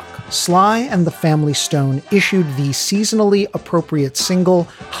Woodstock, Sly and the Family Stone issued the seasonally appropriate single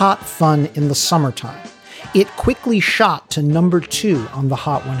Hot Fun in the Summertime. It quickly shot to number 2 on the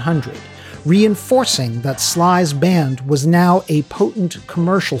Hot 100, reinforcing that Sly's band was now a potent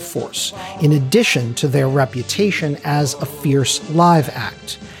commercial force, in addition to their reputation as a fierce live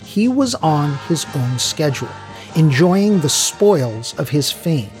act. He was on his own schedule, enjoying the spoils of his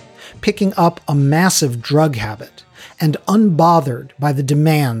fame, picking up a massive drug habit, and unbothered by the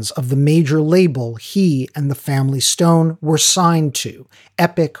demands of the major label he and the Family Stone were signed to,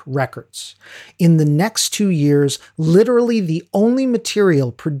 Epic Records. In the next 2 years, literally the only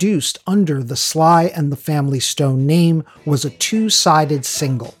material produced under the Sly and the Family Stone name was a 2-sided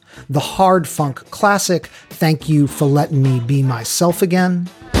single, the hard funk classic Thank You for Letting Me Be Myself Again,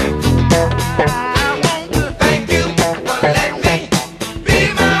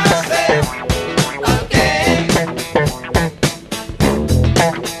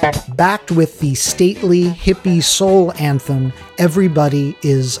 backed with the stately hippie soul anthem, Everybody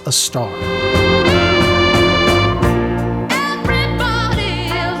is a Star.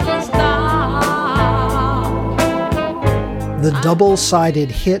 The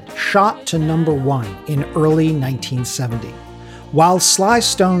double-sided hit shot to number 1 in early 1970. While Sly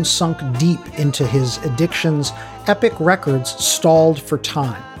Stone sunk deep into his addictions, Epic Records stalled for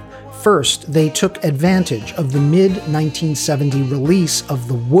time. First, they took advantage of the mid-1970 release of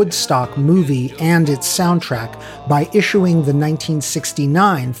the Woodstock movie and its soundtrack by issuing the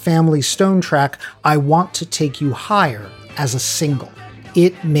 1969 Family Stone track I Want to Take You Higher as a single.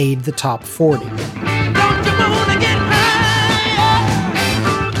 It made the top 40.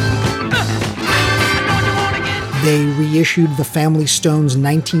 They reissued the Family Stone's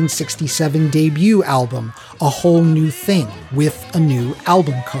 1967 debut album, A Whole New Thing, with a new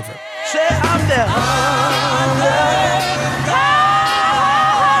album cover.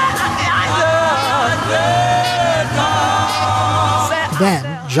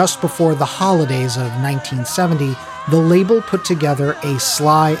 Then, just before the holidays of 1970, the label put together a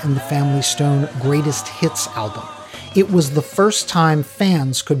Sly and the Family Stone Greatest Hits album. It was the first time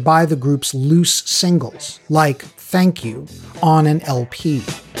fans could buy the group's loose singles, like Thank You, on an LP.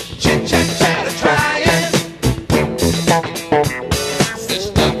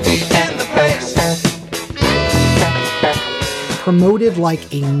 Promoted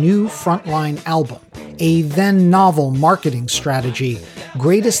like a new frontline album, a then novel marketing strategy,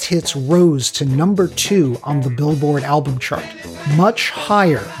 Greatest Hits rose to number 2 on the Billboard album chart, much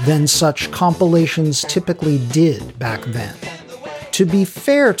higher than such compilations typically did back then. To be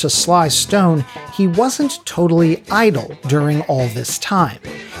fair to Sly Stone, he wasn't totally idle during all this time.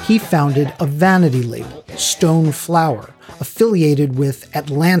 He founded a vanity label, Stone Flower, affiliated with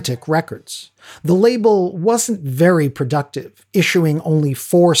Atlantic Records. The label wasn't very productive, issuing only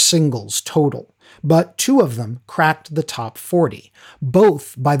 4 singles total, but 2 of them cracked the top 40,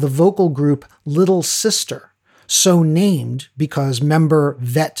 both by the vocal group Little Sister, so named because member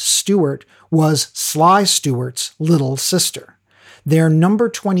Vette Stewart was Sly Stewart's little sister. Their number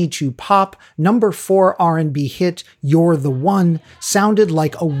 22 pop, number 4 R&B hit, You're the One, sounded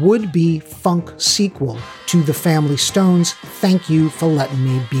like a would-be funk sequel to the Family Stones' Thank You for Letting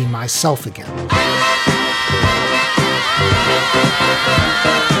Me Be Myself Again.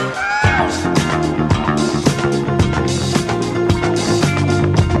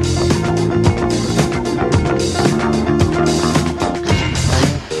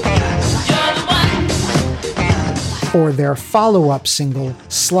 For their follow-up single,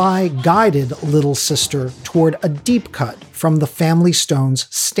 Sly guided Little Sister toward a deep cut from the Family Stones'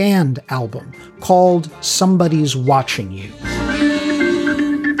 Stand album called Somebody's Watching You.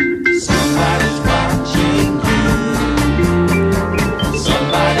 Somebody's watching you.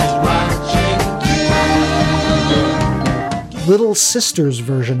 Somebody's watching you. Little Sister's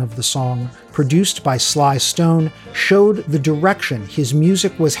version of the song, produced by Sly Stone, showed the direction his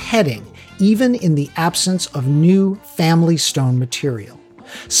music was heading, even in the absence of new Family Stone material.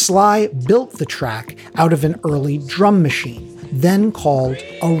 Sly built the track out of an early drum machine, then called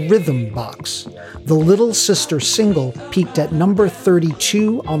a rhythm box. The Little Sister single peaked at number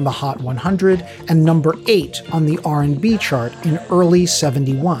 32 on the Hot 100 and number 8 on the R&B chart in early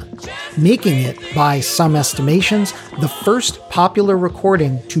 '71, making it, by some estimations, the first popular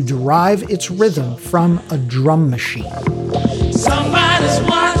recording to derive its rhythm from a drum machine. Somebody's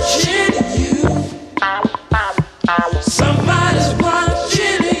watching you. Somebody's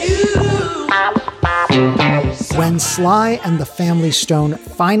watching you. When Sly and the Family Stone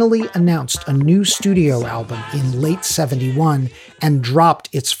finally announced a new studio album in late '71 and dropped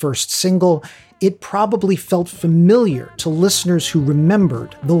its first single, it probably felt familiar to listeners who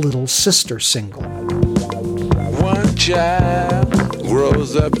remembered the Little Sister single. One child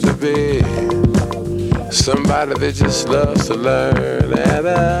grows up to be somebody that just loves to learn, and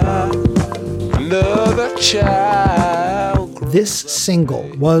another child. This single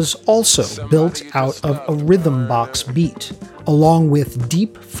was also built out of a rhythm box beat, along with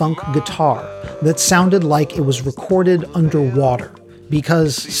deep funk guitar that sounded like it was recorded underwater,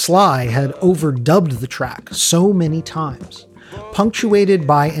 because Sly had overdubbed the track so many times. Punctuated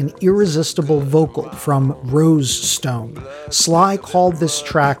by an irresistible vocal from Rose Stone, Sly called this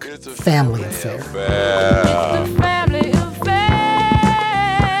track Family Affair.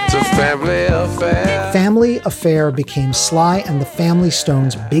 It's a family affair. Family Affair became Sly and the Family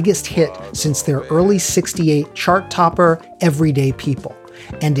Stones' biggest hit since their early '68 chart topper, Everyday People,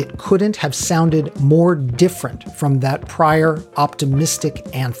 and it couldn't have sounded more different from that prior optimistic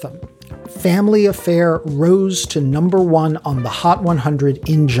anthem. Family Affair rose to number 1 on the Hot 100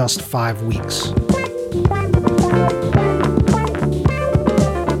 in just 5 weeks.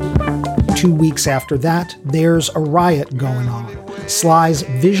 2 weeks after that, There's a Riot Going On, Sly's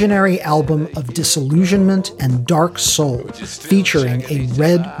visionary album of disillusionment and dark soul, featuring a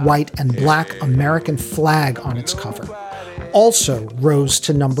red, white, and black American flag on its cover, also rose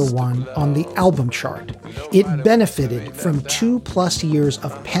to number 1 on the album chart. It benefited from 2+ years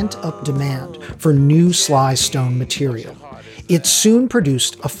of pent-up demand for new Sly Stone material. It soon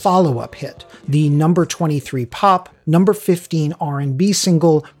produced a follow-up hit, the number 23 pop, number 15 R&B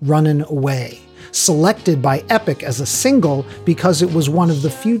single, Runnin' Away, selected by Epic as a single because it was one of the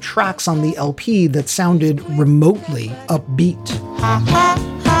few tracks on the LP that sounded remotely upbeat.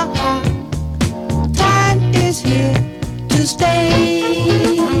 Time is here to stay.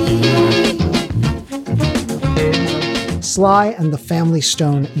 Sly and the Family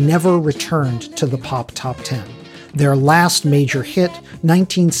Stone never returned to the pop top 10. Their last major hit,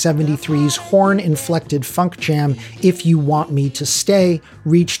 1973's horn-inflected funk jam, If You Want Me to Stay,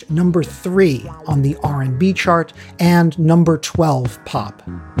 reached number 3 on the R&B chart and number 12 pop.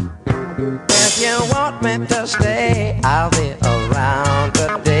 If you want me to stay, I'll be around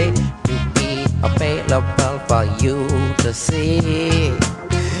today to be available for you to see.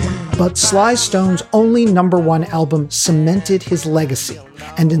 But Sly Stone's only number 1 album cemented his legacy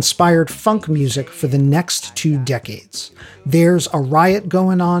and inspired funk music for the next 2 decades. There's a Riot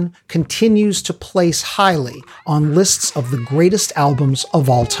Going On continues to place highly on lists of the greatest albums of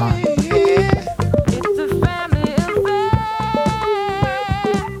all time.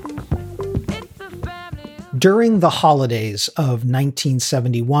 During the holidays of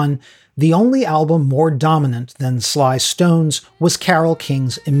 1971, the only album more dominant than Sly Stone's was Carole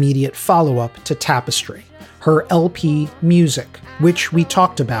King's immediate follow-up to Tapestry, her LP Music, which we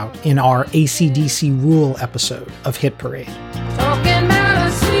talked about in our AC/DC Rule episode of Hit Parade. Talking about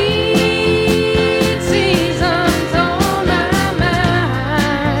a sweet seasons on my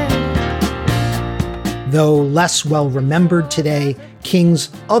mind. Though less well remembered today, King's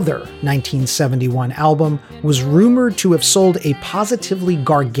other 1971 album was rumored to have sold a positively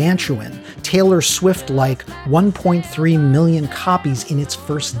gargantuan, Taylor Swift-like 1.3 million copies in its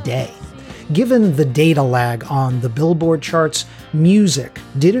first day. Given the data lag on the Billboard charts, Music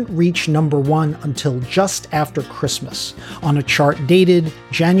didn't reach number 1 until just after Christmas, on a chart dated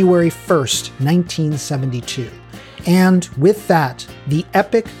January 1st, 1972. And with that, the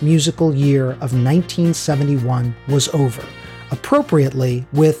epic musical year of 1971 was over, appropriately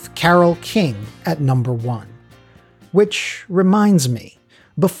with Carole King at number 1. Which reminds me,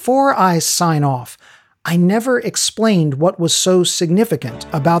 before I sign off, I never explained what was so significant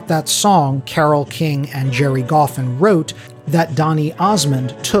about that song Carole King and Jerry Goffin wrote that Donny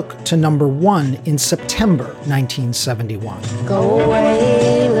Osmond took to number 1 in September 1971. Go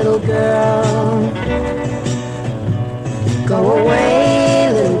away, little girl. Go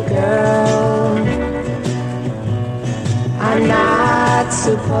away, little girl. I'm not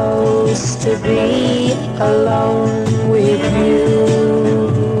supposed to be alone with you.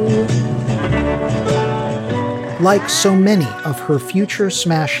 Like so many of her future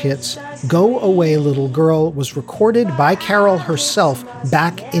smash hits, Go Away Little Girl was recorded by Carole herself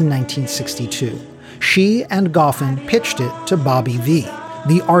back in 1962. She and Goffin pitched it to Bobby Vee,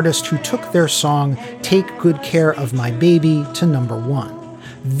 the artist who took their song Take Good Care of My Baby to number 1.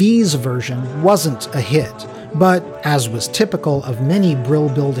 Vee's version wasn't a hit, but as was typical of many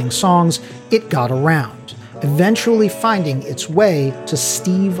Brill-building songs, it got around, eventually finding its way to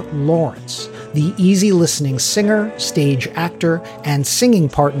Steve Lawrence, the easy-listening singer, stage actor, and singing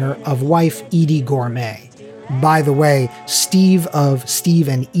partner of wife Edie Gourmet. By the way, Steve of Steve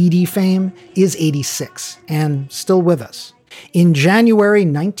and Edie fame is 86 and still with us. In January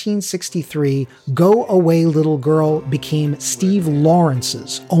 1963, Go Away Little Girl became Steve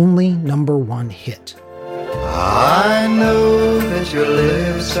Lawrence's only number 1 hit. I know that your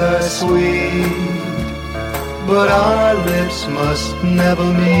lips are sweet, but our lips must never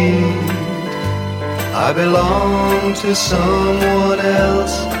meet. I belong to someone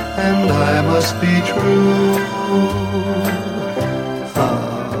else, and I must be true.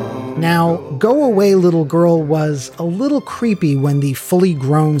 Now, Go Away Little Girl was a little creepy when the fully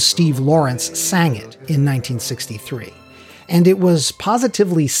grown Steve Lawrence sang it in 1963. And it was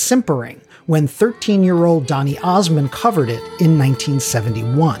positively simpering when 13-year-old Donny Osmond covered it in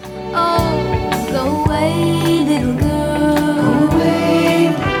 1971. Oh, go away, little girl. Go away,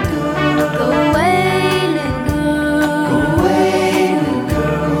 little girl. Go away, little girl. Go away, little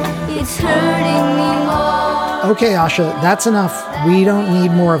girl. It's hurting me more. Okay, Asha, that's enough. We don't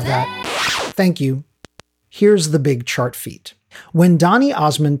need more of that. Thank you. Here's the big chart feat. When Donny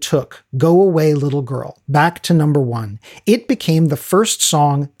Osmond took Go Away Little Girl back to number 1, it became the first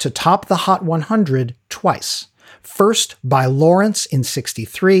song to top the Hot 100 twice. First by Lawrence in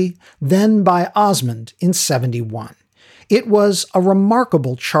 63, then by Osmond in 71. It was a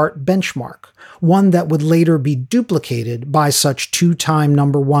remarkable chart benchmark, one that would later be duplicated by such two-time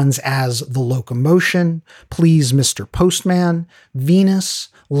number 1s as The Locomotion, Please Mr. Postman, Venus,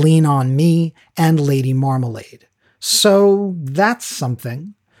 Lean on Me, and Lady Marmalade. So that's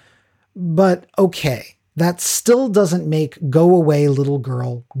something. But okay, that still doesn't make Go Away Little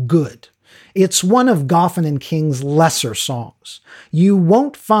Girl good. It's one of Goffin and King's lesser songs. You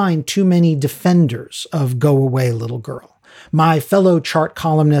won't find too many defenders of Go Away Little Girl. My fellow chart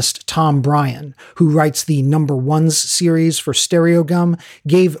columnist Tom Bryan, who writes the Number Ones series for Stereogum,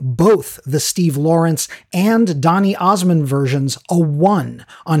 gave both the Steve Lawrence and Donny Osmond versions a 1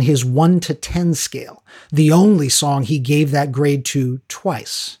 on his 1 to 10 scale, the only song he gave that grade to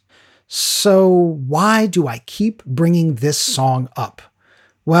twice. So why do I keep bringing this song up?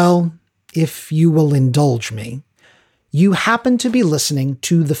 Well, if you will indulge me, you happen to be listening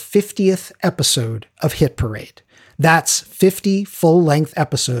to the 50th episode of Hit Parade. That's 50 full-length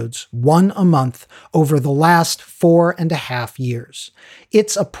episodes, 1 a month, over the last 4.5 years.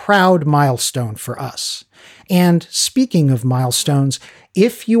 It's a proud milestone for us. And speaking of milestones,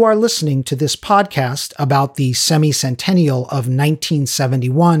 if you are listening to this podcast about the semi-centennial of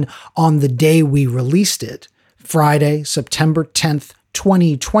 1971 on the day we released it, Friday, September 10th,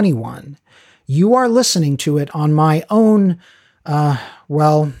 2021, you are listening to it on my own,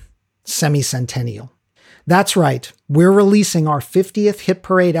 semi-centennial. That's right, we're releasing our 50th Hit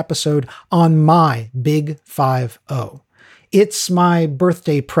Parade episode on my Big 5-0. It's my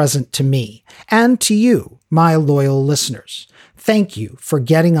birthday present to me and to you, my loyal listeners. Thank you for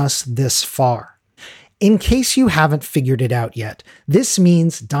getting us this far. In case you haven't figured it out yet, this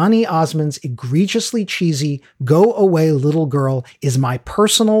means Donny Osmond's egregiously cheesy Go Away Little Girl is my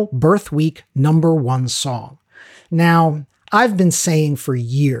personal birth week #1 song. Now, I've been saying for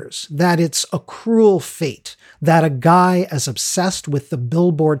years that it's a cruel fate that a guy as obsessed with the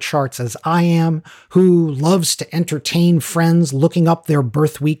Billboard charts as I am, who loves to entertain friends looking up their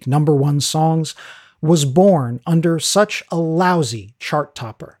birth week #1 songs, was born under such a lousy chart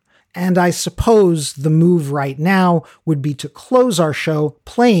topper. And I suppose the move right now would be to close our show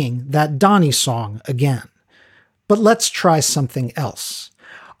playing that Donny song again. But let's try something else.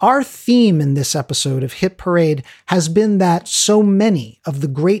 Our theme in this episode of Hit Parade has been that so many of the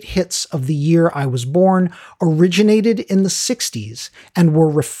great hits of the year I was born originated in the 60s and were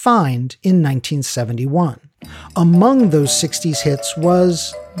refined in 1971. Among those 60s hits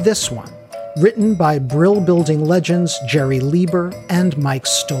was this one, written by Brill Building legends Jerry Lieber and Mike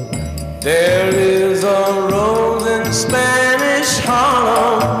Stoller. There is a rose in Spanish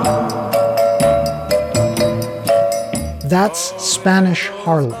Harlem. That's Spanish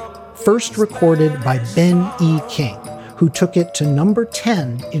Harlem, first recorded by Ben E. King, who took it to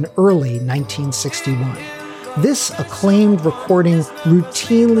 #10 in early 1961. This acclaimed recording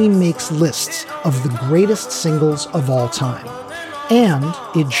routinely makes lists of the greatest singles of all time. And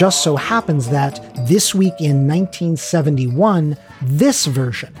it just so happens that this week in 1971, this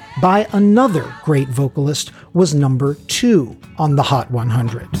version by another great vocalist was #2 on the Hot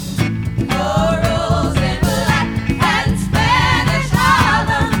 100.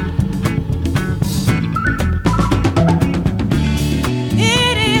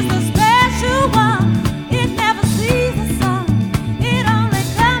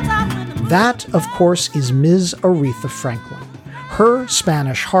 That, of course, is Ms. Aretha Franklin. Her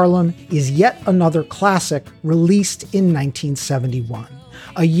Spanish Harlem is yet another classic released in 1971,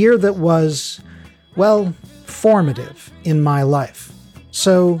 a year that was, well, formative in my life.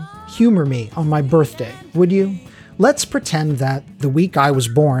 So humor me on my birthday, would you? Let's pretend that the week I was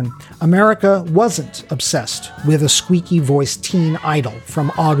born, America wasn't obsessed with a squeaky-voiced teen idol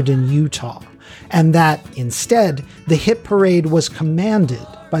from Ogden, Utah, and that instead the hit parade was commanded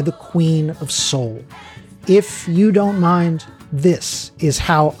by the Queen of Soul. If you don't mind, this is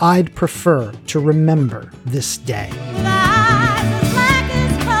how I'd prefer to remember this day.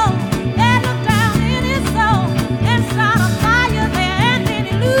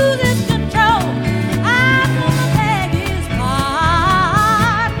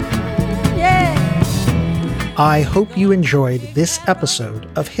 I hope you enjoyed this episode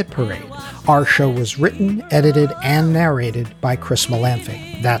of Hit Parade. Our show was written, edited, and narrated by Chris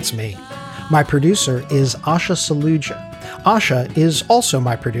Molanphy. That's me. My producer is Asha Saluja. Asha is also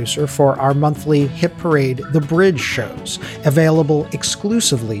my producer for our monthly Hit Parade The Bridge shows, available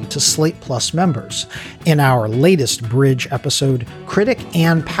exclusively to Slate Plus members. In our latest Bridge episode, critic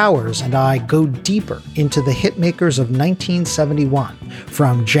Ann Powers and I go deeper into the hitmakers of 1971,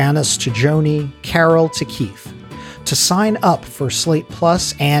 from Janis to Joni, Carol to Keith. To sign up for Slate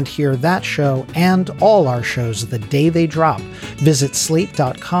Plus and hear that show and all our shows the day they drop, visit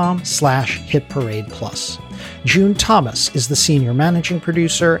slate.com/hitparadeplus. June Thomas is the senior managing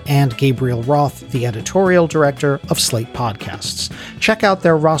producer and Gabriel Roth, the editorial director of Slate Podcasts. Check out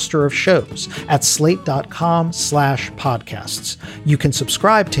their roster of shows at slate.com/podcasts. You can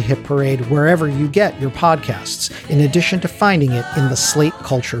subscribe to Hit Parade wherever you get your podcasts, in addition to finding it in the Slate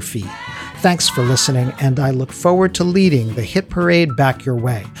Culture feed. Thanks for listening, and I look forward to leading the Hit Parade back your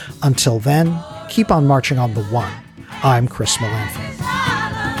way. Until then, keep on marching on the one. I'm Chris Molanphy.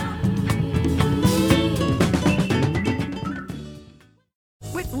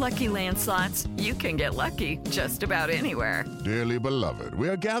 With Lucky Land Slots, you can get lucky just about anywhere. Dearly beloved, we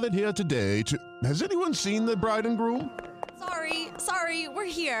are gathered here today to... Has anyone seen the bride and groom? Sorry, we're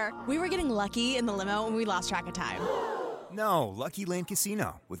here. We were getting lucky in the limo and we lost track of time. No, Lucky Land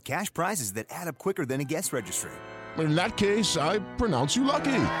Casino, with cash prizes that add up quicker than a guest registry. In that case, I pronounce you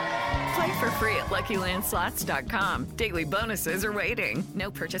lucky. Play for free at LuckyLandSlots.com. Daily bonuses are waiting. No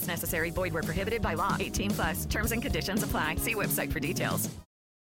purchase necessary. Void where prohibited by law. 18+. Terms and conditions apply. See website for details.